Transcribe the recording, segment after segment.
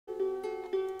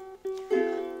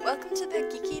Welcome to the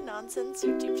Geeky Nonsense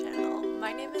YouTube channel.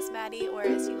 My name is Maddie, or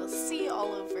as you will see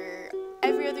all over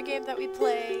every other game that we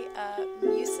play,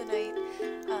 Cocoknight.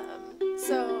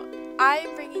 So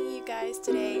I'm bringing you guys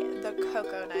today the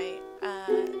Cocoknight.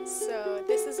 So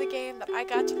this is a game that I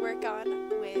got to work on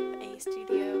with a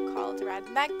studio called Rad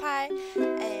Magpie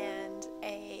and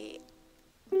a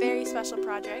very special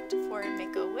project for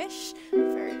Make-A-Wish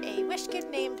for a wish kid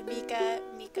named Mika.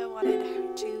 Mika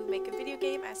wanted to make a video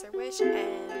game as her wish,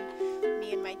 and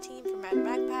me and my team from Rad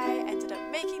Magpie ended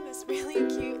up making this really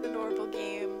cute, adorable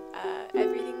game.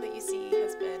 Everything that you see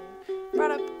has been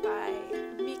brought up by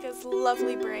Mika's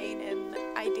lovely brain and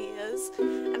ideas,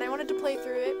 and I wanted to play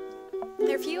through it.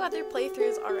 There are a few other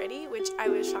playthroughs already, which I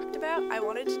was shocked about. I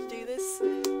wanted to do this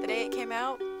the day it came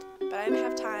out, but I didn't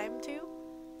have time to,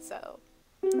 so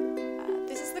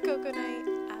this is the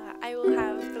Cocoknight. I will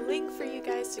have the link for you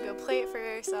guys to go play it for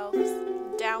yourselves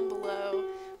down below.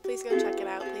 Please go check it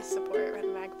out. Please support Rad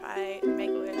Magpie and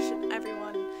Make-A-Wish and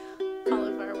everyone, all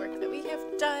of our work that we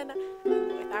have done.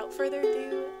 And without further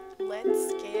ado,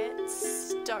 let's get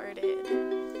started.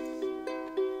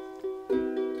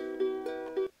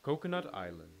 Coconut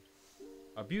Island,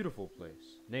 a beautiful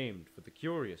place named for the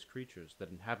curious creatures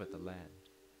that inhabit the land.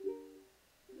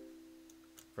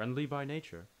 Friendly by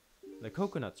nature, the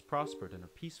coconuts prospered in a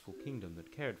peaceful kingdom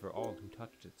that cared for all who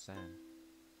touched its sand.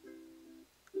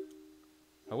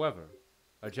 However,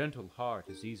 a gentle heart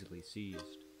is easily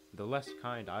seized, and the less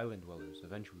kind island dwellers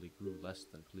eventually grew less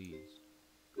than pleased.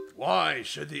 Why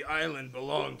should the island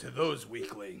belong to those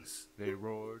weaklings? They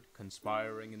roared,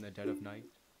 conspiring in the dead of night.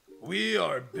 We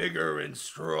are bigger and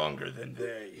stronger than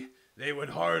they. They would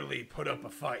hardly put up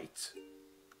a fight.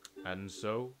 And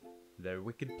so, their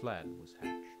wicked plan was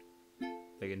hatched.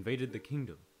 They invaded the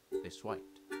kingdom, they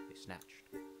swiped, they snatched.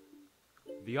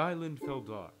 The island fell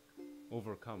dark,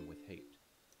 overcome with hate.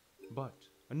 But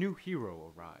a new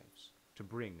hero arrives, to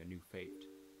bring a new fate.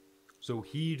 So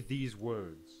heed these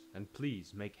words, and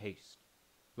please make haste,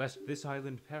 lest this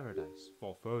island paradise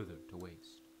fall further to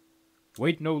waste.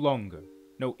 Wait no longer,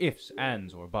 no ifs,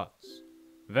 ands, or buts.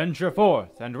 Venture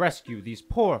forth and rescue these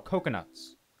poor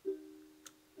coconuts.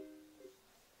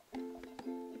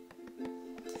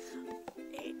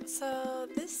 So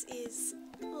this is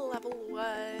level 1.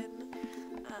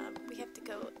 We have to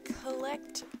go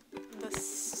collect the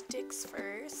sticks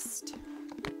first,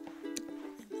 and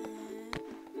then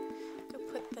go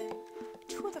put them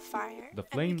to the fire. The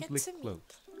flames and lick close,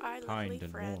 our kind lovely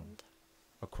and friend. warm.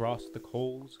 Across the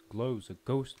coals glows a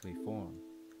ghostly form.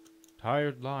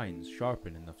 Tired lines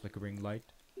sharpen in the flickering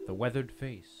light the weathered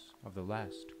face of the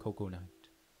last Cocoknight.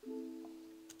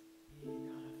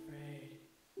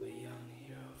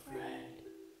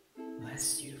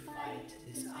 Lest you fight,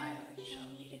 this island shall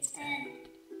meet its end.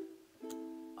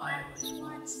 I was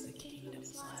once the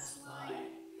kingdom's last line,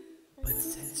 but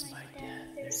since my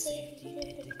death their safety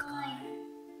did decline.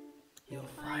 You'll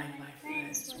find my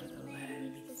friends where the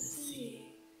land meets the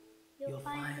sea. You'll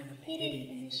find them hidden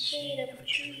in the shade of a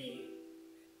tree.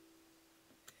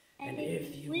 And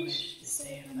if you wish to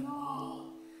save them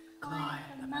all, climb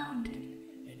the mountain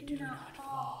and do not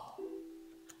fall.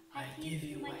 I give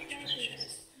you my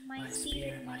treasures, my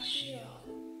spear and my shield.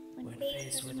 When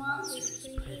faced with monsters,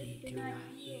 prithee do not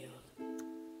yield.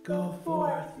 Go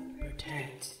forth,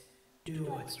 protect, do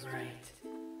what's right.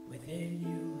 Within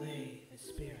you lay the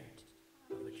spirit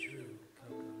of a true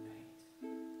Cocoknight.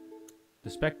 The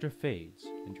specter fades,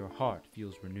 and your heart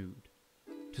feels renewed.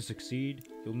 To succeed,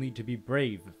 you'll need to be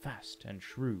brave, fast, and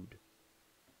shrewd.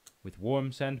 With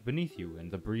warm sand beneath you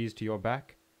and the breeze to your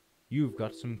back, you've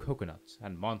got some coconuts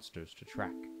and monsters to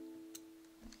track.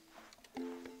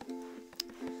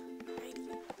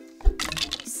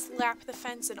 Slap the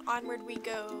fence and onward we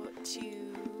go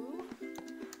to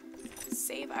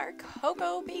save our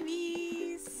Coco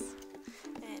babies.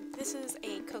 And this is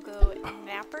a Coco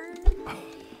napper.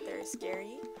 They're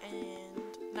scary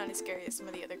and not as scary as some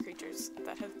of the other creatures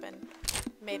that have been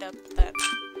made up that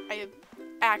I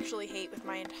actually hate with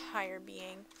my entire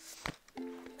being.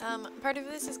 Part of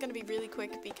this is going to be really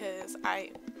quick because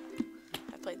I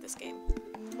played this game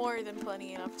more than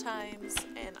plenty enough times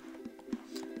and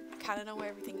kind of know where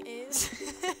everything is.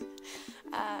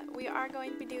 We are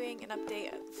going to be doing an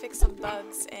update, fix some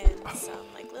bugs and some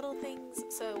like little things.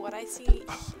 So what I see,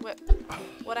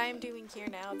 what I am doing here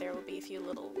now, there will be a few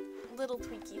little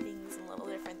tweaky things and little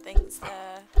different things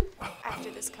after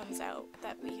this comes out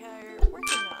that we are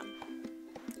working on.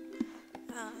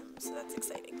 So that's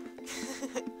exciting.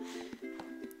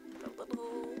 The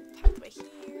little pathway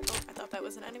here. Oh, I thought that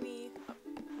was an enemy. Oh,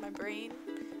 my brain.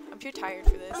 I'm too tired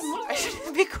for this. I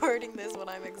shouldn't be recording this when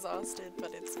I'm exhausted,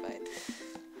 but it's fine.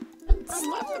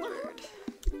 Slap the bird.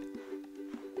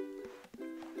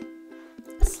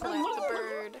 Slap the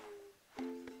bird.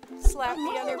 Slap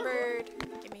the other bird.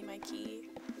 Give me my key.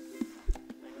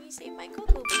 Let me save my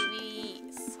Cocoa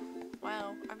Babies.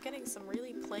 Wow, I'm getting some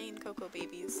really plain Cocoa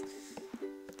Babies.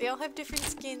 They all have different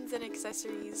skins and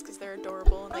accessories because they're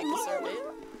adorable and they deserve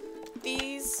it.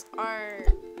 These are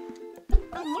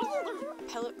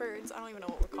pellet birds. I don't even know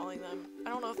what we're calling them. I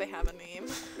don't know if they have a name.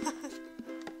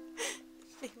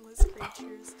 Nameless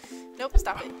creatures. Nope,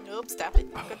 stop it. Nope, stop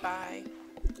it. Goodbye.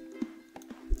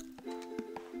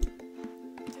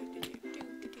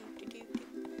 Okay,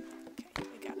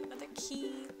 we got another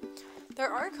key.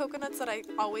 There are coconuts that I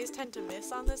always tend to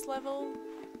miss on this level,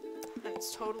 and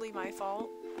it's totally my fault,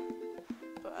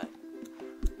 but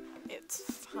it's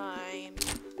fine.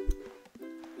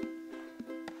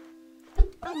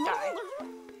 Die.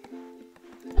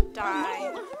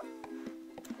 Die.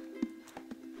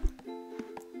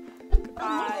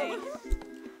 Goodbye.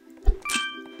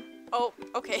 Oh,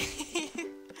 okay.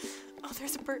 Oh,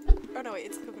 there's a bird. Oh no, wait,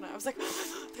 it's a coconut. I was like,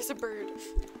 there's a bird.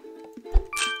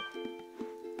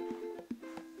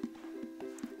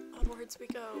 Onwards we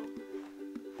go.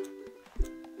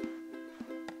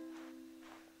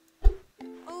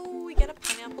 Oh, we get a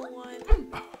pineapple one.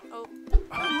 Oh.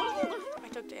 I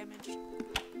took damage.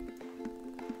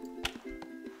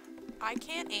 I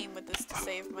can't aim with this to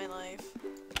save my life.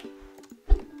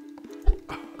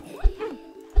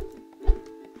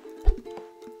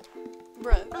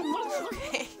 Bruh.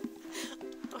 Okay.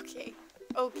 Okay.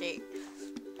 Okay.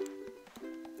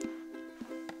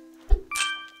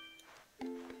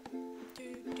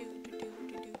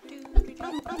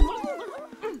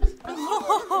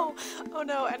 Oh, oh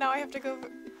no, and now I have to go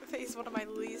face one of my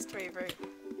least favorite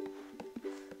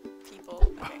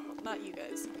people. Okay, well, not you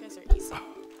guys. You guys are easy.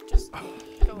 Just go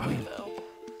away though.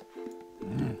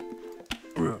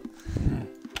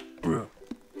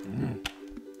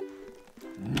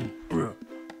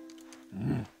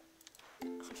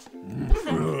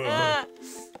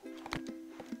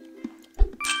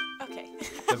 Okay.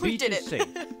 The We beach did is it. safe.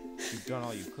 You've done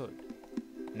all you could.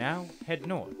 Now head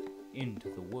north into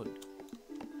the wood.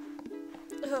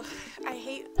 Ugh, I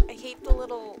hate the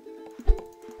little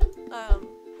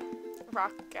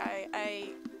rock guy.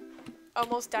 I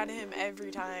almost die to him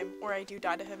every time, or I do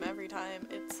die to him every time.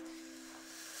 It's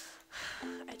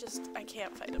I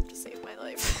can't fight him to save my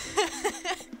life.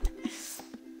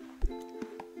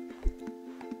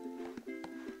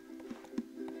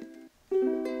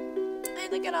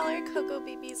 And look at all our Cocoa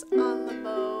Babies on the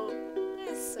boat.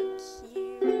 It's so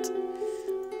cute.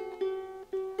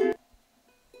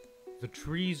 The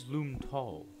trees loom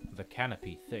tall, the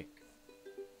canopy thick.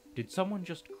 Did someone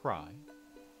just cry,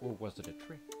 or was it a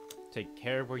trick? Take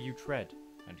care where you tread,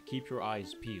 and keep your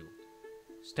eyes peeled.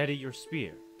 Steady your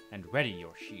spear, and ready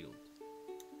your shield.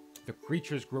 The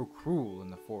creatures grow cruel in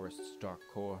the forest's dark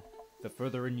core, the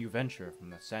further in you venture from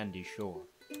the sandy shore.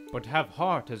 But have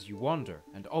heart as you wander,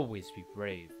 and always be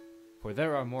brave, for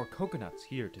there are more coconuts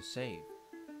here to save.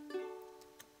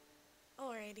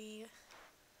 Alrighty.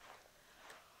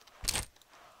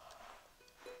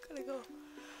 Gotta go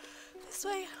this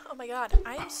way. Oh my god,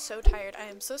 I am so tired. I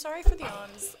am so sorry for the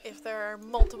yawns if there are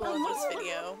multiple in this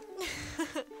video.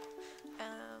 I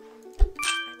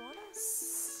want to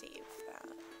save that.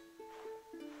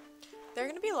 There are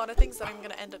going to be a lot of things that I'm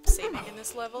going to end up saving in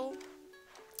this level,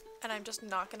 and I'm just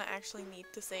not going to actually need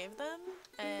to save them,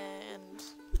 and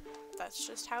that's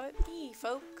just how it be,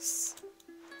 folks.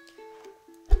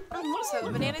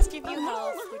 So, bananas give you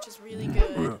health, which is really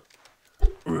good.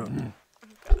 Oh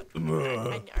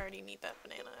god, I already need that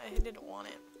banana. I didn't want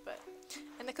it, but...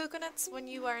 And the coconuts, when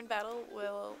you are in battle,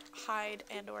 will hide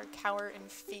and or cower in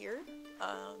fear,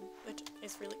 which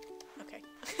is really... Okay.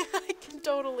 I can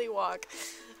totally walk,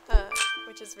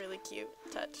 which is really cute.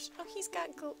 Touch. Oh, he's got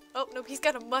oh, no, he's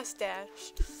got a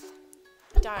mustache.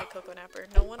 Die, Coco Napper.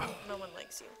 No one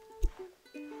likes you.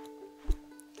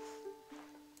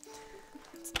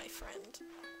 It's my friend.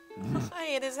 I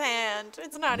hit his hand.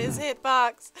 It's not his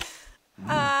hitbox.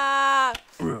 Ah!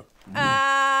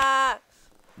 Ah!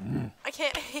 I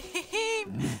can't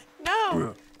aim!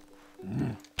 No!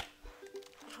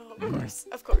 Oh, of course,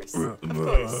 of course, of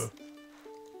course.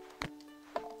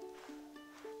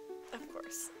 Of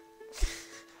course.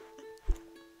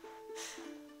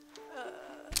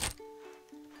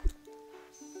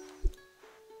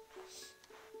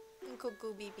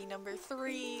 Cocoa Baby number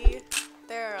 3.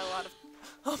 There are a lot of...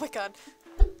 Oh my god.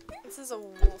 This is a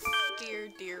wolf,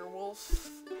 deer, wolf,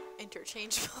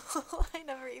 interchangeable. I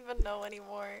never even know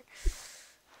anymore.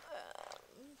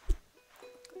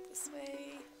 Go this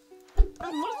way.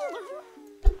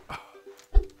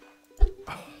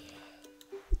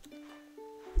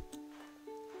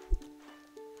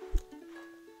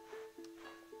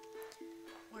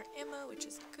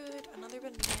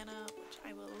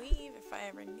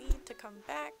 come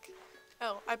back.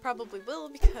 Oh, I probably will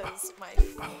because my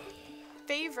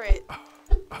favorite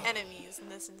enemies in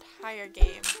this entire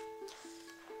game.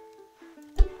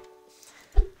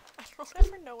 I don't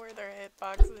ever know where their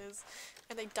hitbox is,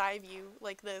 and they dive you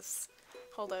like this.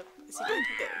 Hold up. Is he good?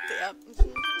 Yep.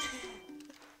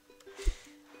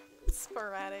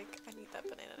 Sporadic. I need that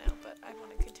banana now, but I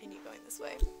want to continue going this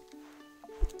way.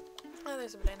 Oh,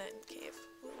 there's a banana in the cave.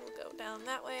 We'll go down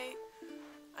that way.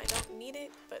 I don't need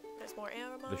it, but there's more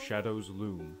ammo. The shadows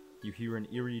loom. You hear an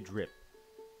eerie drip.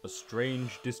 A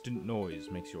strange, distant noise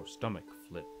makes your stomach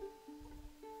flip.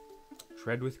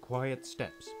 Tread with quiet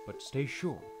steps, but stay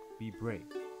sure, be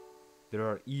brave. There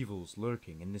are evils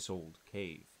lurking in this old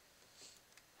cave.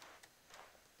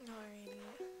 Alrighty.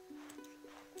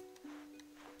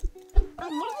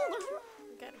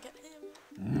 Gotta get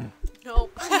him.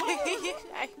 Nope.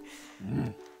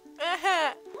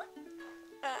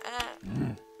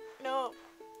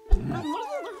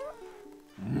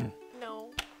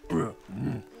 No. No.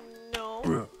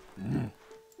 No.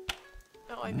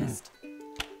 No, I missed.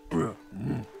 Oh,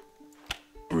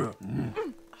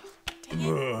 dang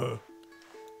it.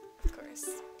 Of course.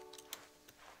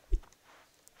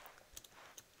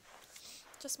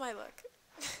 Just my luck.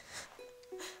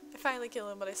 I finally kill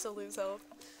him, but I still lose health.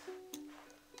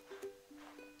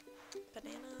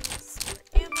 Bananas, more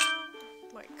ammo,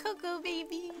 more cocoa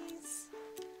babies.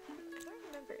 I don't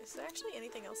remember. Is there actually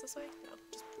anything else this way? No,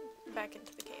 just back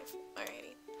into the cave.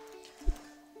 Alrighty.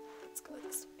 Let's go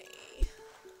this way.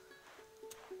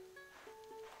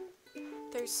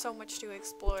 There's so much to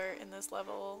explore in this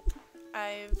level.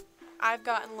 I've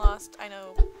gotten lost. I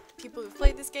know people who've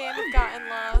played this game have gotten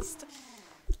lost.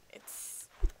 It's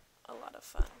a lot of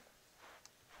fun.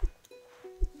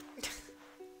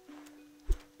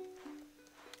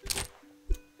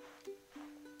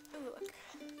 Ooh, look.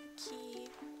 Key.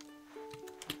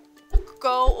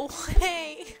 Go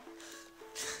away!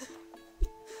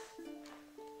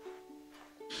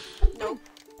 Nope.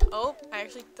 Oh,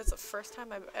 actually, that's the first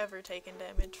time I've ever taken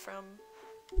damage from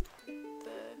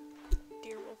the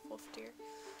wolf deer.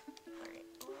 Alright,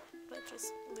 well, that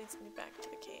just leads me back to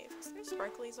the cave. Is there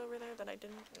sparklies over there that I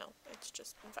didn't? No, it's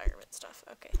just environment stuff.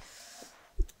 Okay.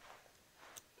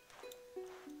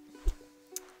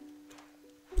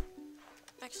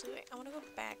 Actually, wait, I want to go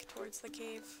back towards the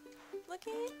cave. Look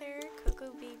at there,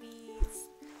 cocoa babies.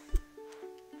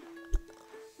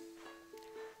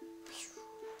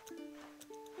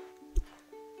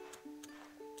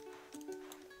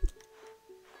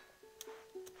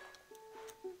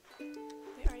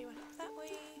 We already went up that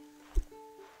way.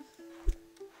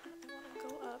 I want to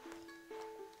go up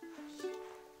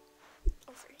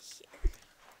over here.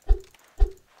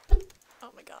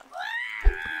 Oh my god.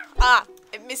 Ah!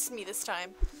 It missed me this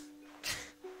time.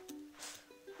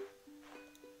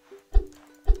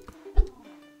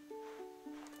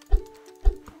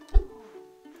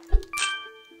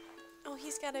 Oh,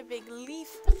 he's got a big leaf.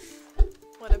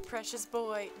 What a precious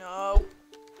boy. No.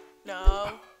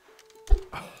 No.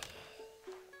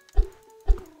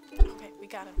 Okay, we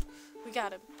got him. We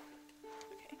got him.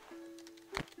 Okay.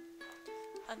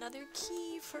 Another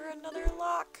key for another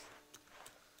lock.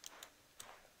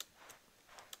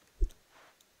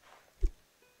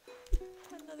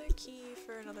 Another key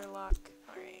for another lock.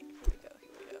 Alright, here we go,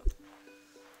 here we go.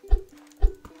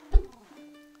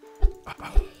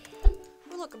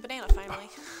 Ooh, look, a banana finally.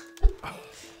 I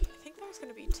think there's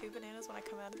gonna be 2 bananas when I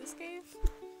come out of this cave.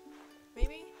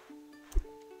 Maybe?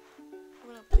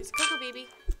 Oh no, please, cocoa baby!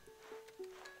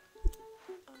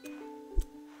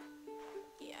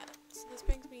 Yeah, so this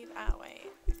brings me that way.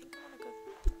 I think I wanna go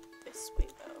this way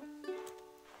though.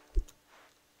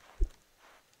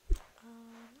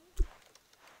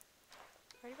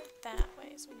 I already went that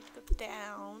way, so we need to go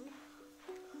down.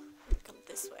 We're gonna come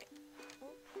this way.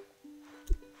 Oh.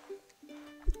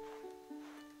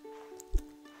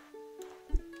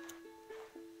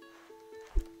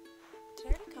 Did I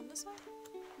already come this way?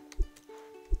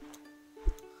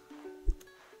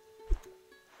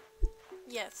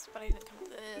 Yes, but I didn't come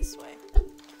this way.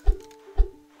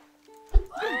 Go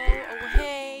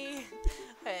away!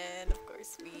 And of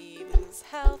course we lose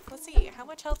health. Let's see, how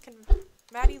much health can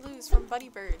Maddie lose from Buddy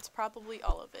Birds? Probably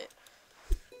all of it.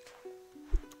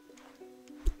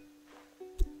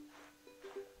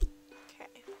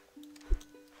 Okay.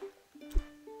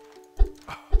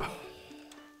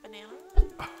 Banana.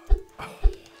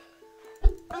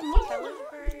 Pellet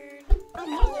bird.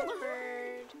 Pellet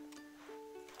bird.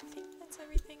 I think that's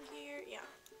everything here. Yeah.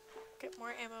 Get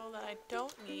more ammo that I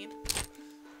don't need.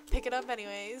 Pick it up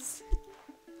anyways.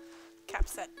 Cap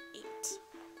set 8.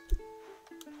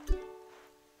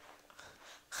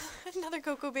 Another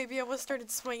Coco baby almost started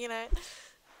swinging at.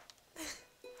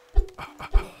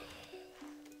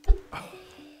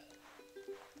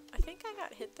 I think I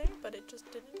got hit there, but it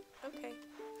just didn't. Okay.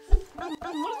 I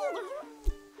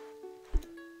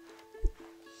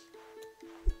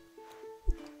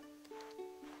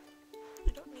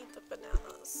don't need the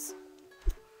bananas.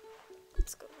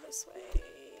 Let's go this way.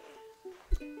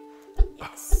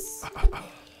 Yes.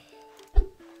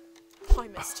 Oh, I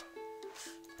missed.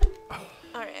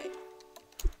 Alright.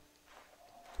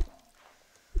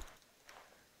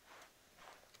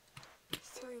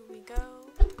 Through we go.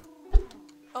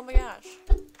 Oh my gosh.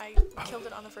 I killed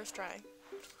it on the first try.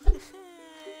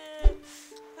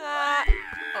 Ah.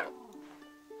 Oh.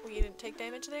 We didn't take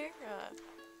damage there?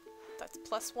 That's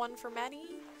 +1 for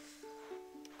Maddie.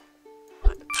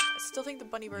 I still think the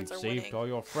bunny birds You've are saved winning. all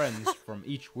your friends from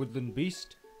each woodland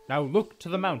beast. Now look to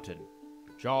the mountain.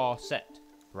 Jaw set,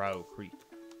 brow creep.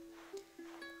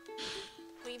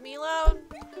 Leave me alone.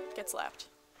 Get slapped.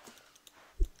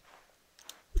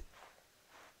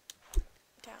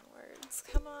 Downwards.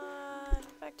 Come on.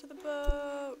 Back to the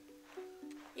boat.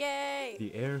 Yay.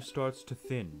 The air starts to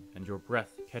thin, and your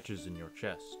breath catches in your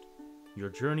chest. Your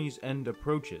journey's end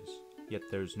approaches, yet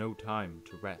there's no time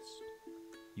to rest.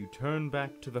 You turn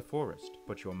back to the forest,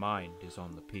 but your mind is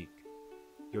on the peak.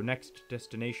 Your next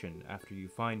destination after you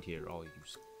find here all you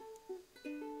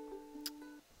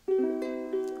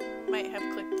Might have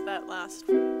clicked that last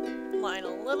line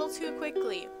a little too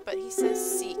quickly, but he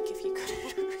says seek if you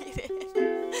couldn't read it.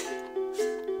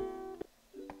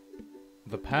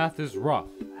 The path is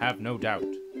rough, have no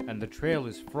doubt, and the trail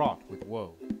is fraught with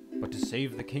woe. But to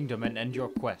save the kingdom and end your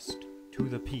quest, to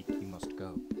the peak you must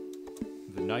go.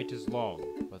 The night is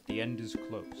long, but the end is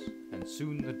close, and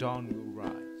soon the dawn will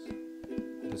rise.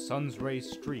 The sun's rays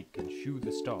streak and shew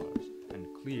the stars,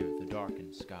 and clear the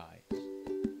darkened skies.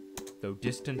 Though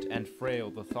distant and frail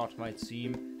the thought might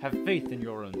seem, have faith in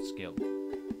your own skill.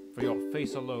 For your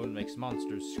face alone makes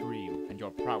monsters scream, and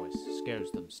your prowess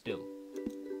scares them still.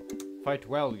 Fight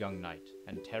well, young knight,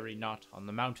 and tarry not on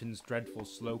the mountain's dreadful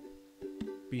slope.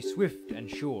 Be swift and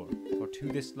sure, for to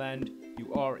this land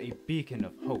you are a beacon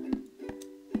of hope.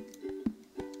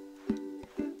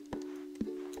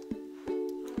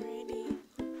 Alrighty.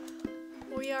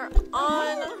 We are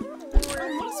onward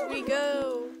as we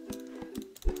go.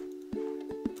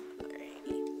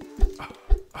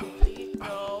 Alrighty.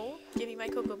 No. Give me my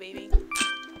Coco baby.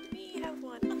 Let me have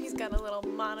one. Oh, he's got a little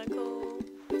monocle.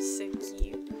 So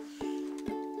cute.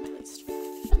 My least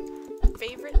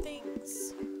favorite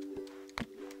things.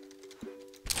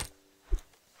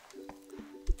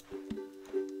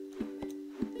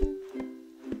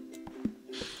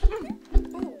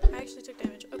 Oh, I actually took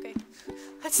damage. Okay.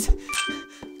 Let's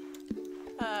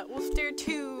Wolf Dare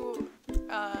 2,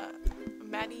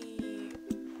 Maddie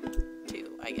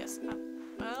 2, I guess.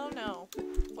 I don't know.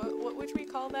 What would we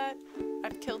call that?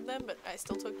 I've killed them, but I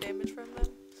still took damage from them.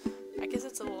 I guess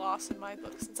it's a loss in my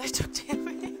book since I took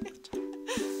damage.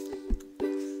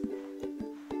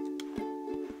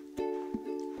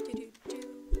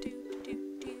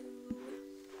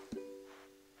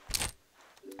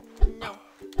 No.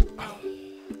 No.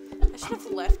 I should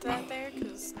have left that there,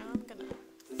 because now I'm gonna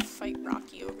fight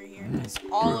Rocky over here. Miss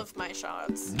all of my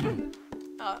shots.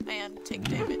 And take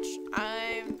damage.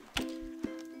 I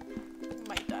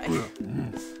might die.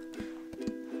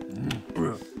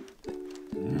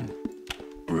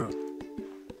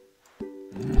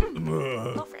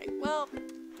 Alright,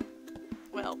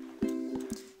 well,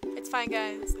 it's fine,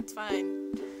 guys. It's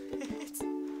fine. it's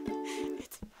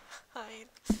fine.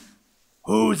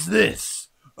 Who's this?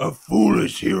 A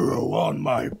foolish hero on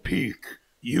my peak.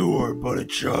 You are but a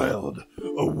child,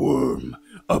 a worm,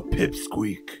 a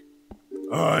pipsqueak.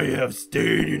 I have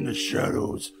stayed in the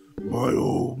shadows my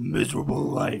whole miserable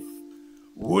life.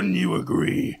 Wouldn't you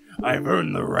agree I've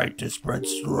earned the right to spread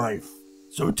strife?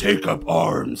 So take up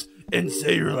arms and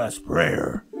say your last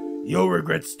prayer. You'll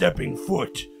regret stepping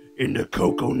foot into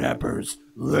Coco Napper's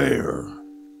lair.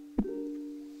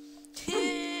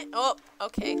 Oh,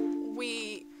 okay.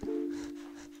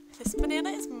 This banana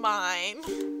is mine.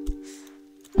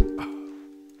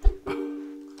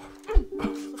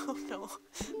 Oh no.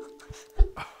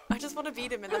 I just want to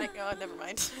beat him and then oh, never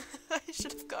mind. I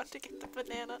should have gone to get the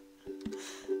banana.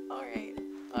 Alright.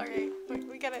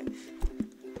 We gotta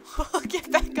we'll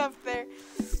get back up there.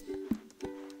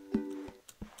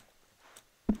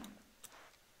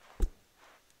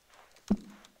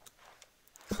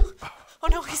 Oh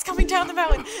no, he's coming down the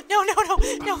mountain. No.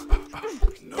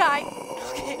 Die.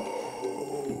 Okay.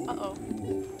 Uh-oh.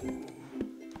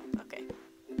 Okay.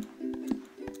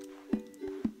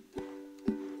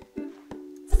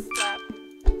 Slap.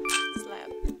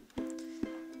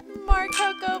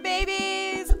 Cocoa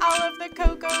babies! All of the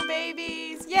Cocoa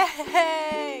babies!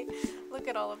 Yay! Look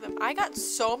at all of them. I got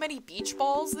so many beach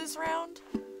balls this round.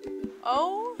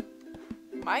 Oh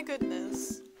my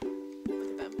goodness.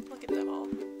 Look at them. Look at them all.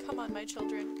 Come on, my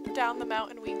children. Down the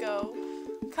mountain we go.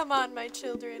 Come on, my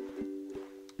children.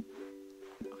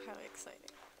 Oh, how exciting.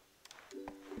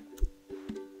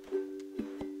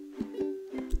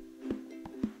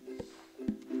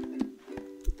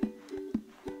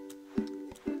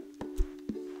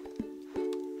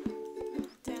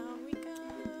 Down we go.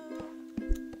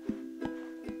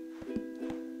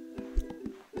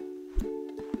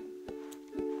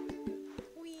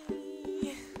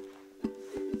 Whee!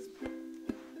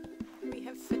 We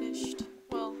have finished.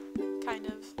 Well, kind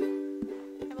of.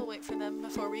 I will wait for them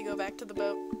before we go back to the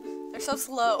boat. They're so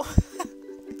slow.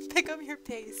 Pick up your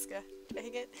pace, god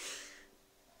dang it.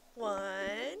 1,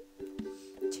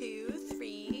 2,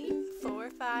 3, 4,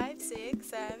 5, 6,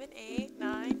 7, 8,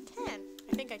 9, 10.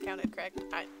 I think I counted correct.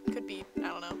 I could be, I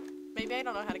don't know. Maybe I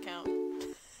don't know how to count.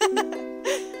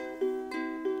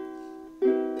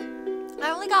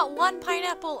 I only got 1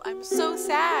 pineapple. I'm so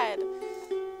sad.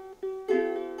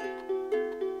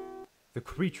 The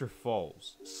creature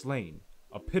falls, slain,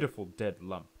 a pitiful dead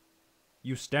lump.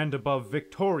 You stand above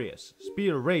victorious,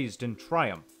 spear raised in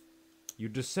triumph. You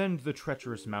descend the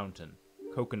treacherous mountain,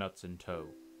 coconuts in tow,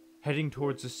 heading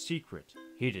towards a secret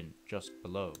hidden just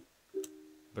below.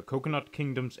 The Coconut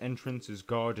Kingdom's entrance is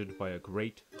guarded by a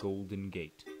great golden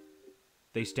gate.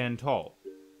 They stand tall,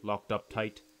 locked up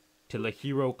tight, till a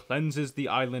hero cleanses the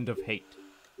island of hate.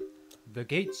 The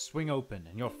gates swing open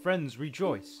and your friends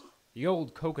rejoice. The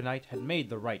old Cocoknight had made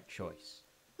the right choice.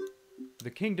 The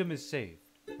kingdom is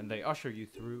saved, and they usher you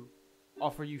through,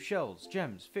 offer you shells,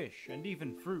 gems, fish, and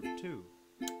even fruit too.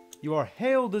 You are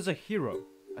hailed as a hero,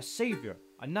 a savior,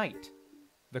 a knight.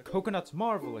 The coconuts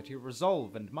marvel at your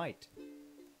resolve and might.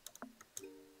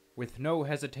 With no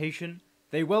hesitation,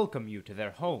 they welcome you to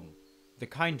their home. The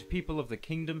kind people of the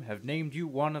kingdom have named you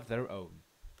one of their own.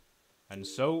 And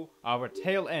so, our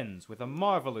tale ends with a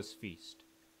marvelous feast,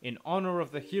 in honor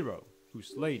of the hero who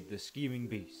slayed the scheming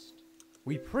beast.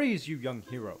 We praise you, young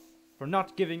hero, for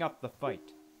not giving up the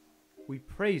fight. We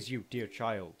praise you, dear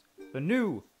child, the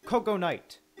new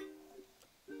Cocoknight.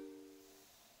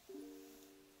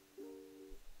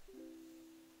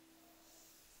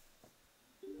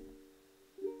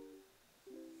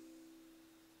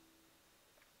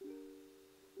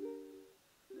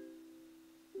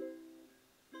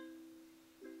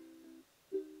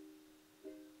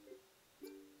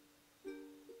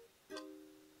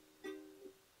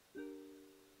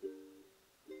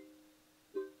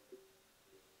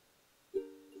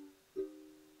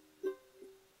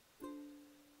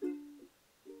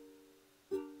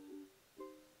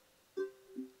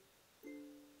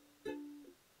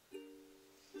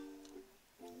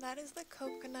 That is the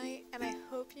Cocoknight, and I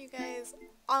hope you guys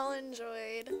all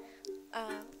enjoyed.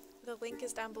 The link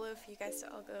is down below for you guys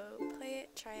to all go play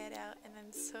it, try it out, and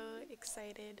I'm so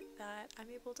excited that I'm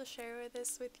able to share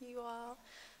this with you all.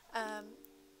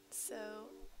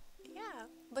 So yeah,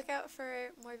 look out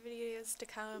for more videos to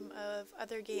come of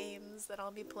other games that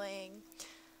I'll be playing.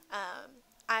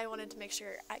 I wanted to make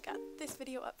sure I got this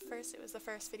video up first. It was the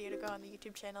first video to go on the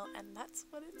YouTube channel, and that's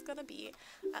what it's gonna be.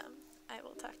 I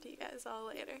will talk to you guys all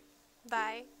later.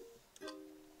 Bye.